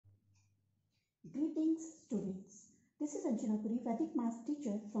Greetings students. This is Anjana Puri, Vedic Maths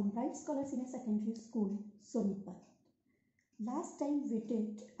teacher from Bright Scholar Senior Secondary School, Sonipat. Last time we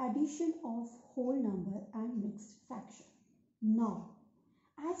did addition of whole number and mixed fraction. Now,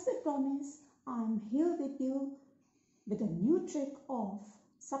 as we promised, I am here with you with a new trick of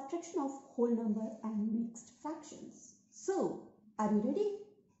subtraction of whole number and mixed fractions. So, are you ready?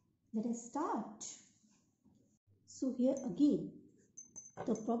 Let us start. So here again,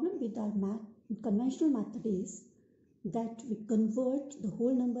 the problem with our conventional method is that we convert the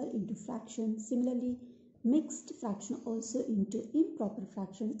whole number into fraction, similarly mixed fraction also into improper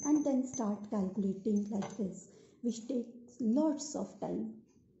fraction, and then start calculating like this, which takes lots of time.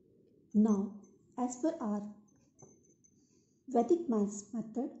 Now, as per our Vedic Maths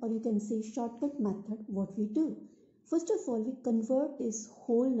method, or you can say shortcut method, what we do? First of all, we convert this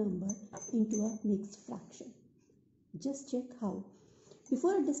whole number into a mixed fraction. Just check how.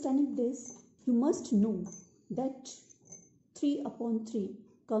 Before understanding this, you must know that 3 upon 3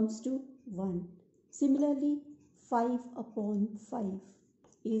 comes to 1. Similarly, 5 upon 5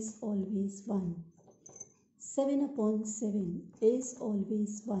 is always 1. 7 upon 7 is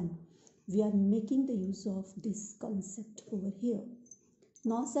always 1. We are making the use of this concept over here.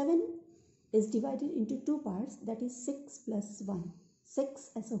 Now 7 is divided into two parts, that is 6 plus 1. 6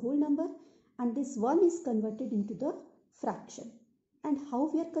 as a whole number, and this 1 is converted into the fraction. And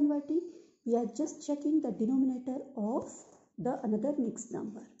how we are converting? We are just checking the denominator of the another mixed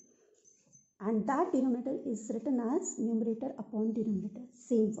number, and that denominator is written as numerator upon denominator,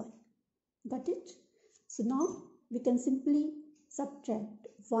 same one. Got it? So now we can simply subtract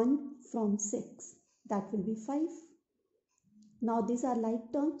 1 from 6, that will be 5. Now these are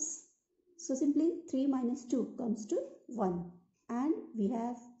like terms, so simply 3 minus 2 comes to 1, and we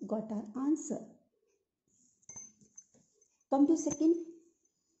have got our answer. Come to second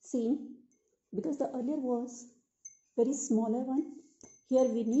scene, because the earlier was very smaller one. Here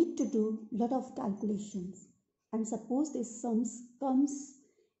we need to do lot of calculations, and suppose this sums comes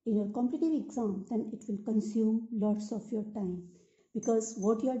in your competitive exam, then it will consume lots of your time, because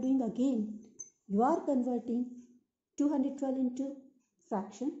what you are doing again, you are converting 212 into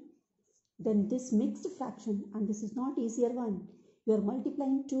fraction, then this mixed fraction, and this is not easier one, you are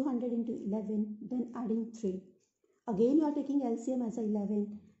multiplying 200 into 11, then adding 3. Again you are taking LCM as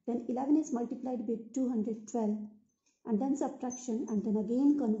 11, then 11 is multiplied with 212, and then subtraction, and then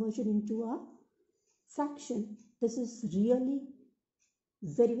again conversion into a fraction. This is really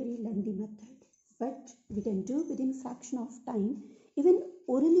very lengthy method, but we can do within fraction of time. Even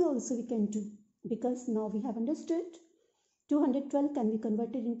orally also we can do, because now we have understood 212 can be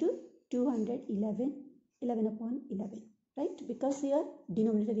converted into 211, 11 upon 11, right? Because here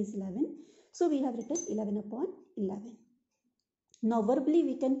denominator is 11, so we have written 11 upon 11. Now verbally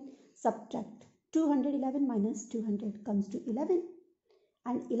we can subtract 211 minus 200 comes to 11,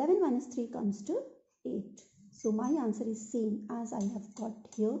 and 11 minus 3 comes to 8. So my answer is same as I have got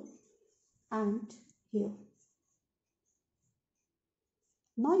here and here.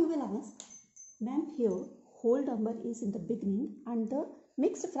 Now you will ask, ma'am, here whole number is in the beginning and the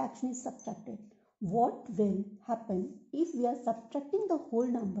mixed fraction is subtracted. What will happen if we are subtracting the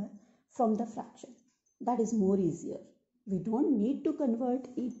whole number from the fraction? That is more easier. We don't need to convert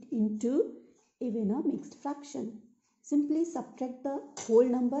it into even a mixed fraction. Simply subtract the whole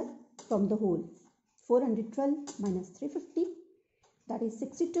number from the whole. 412 minus 350, that is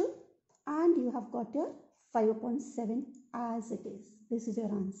 62, and you have got your 5 upon 7 as it is. This is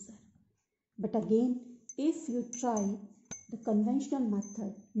your answer. But again, if you try the conventional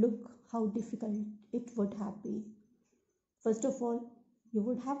method, look how difficult it would have been. First of all, you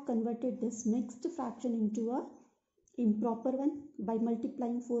would have converted this mixed fraction into a improper one by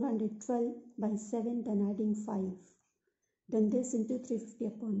multiplying 412 by 7, then adding 5, then this into 350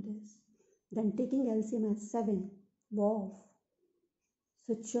 upon this, then taking LCM as 7. Wow,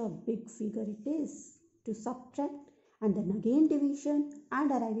 such a big figure it is to subtract, and then again division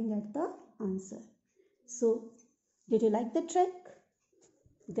and arriving at the answer. So did you like the trick?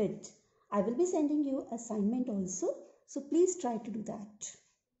 Good. I will be sending you assignment also, so please try to do that.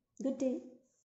 Good day.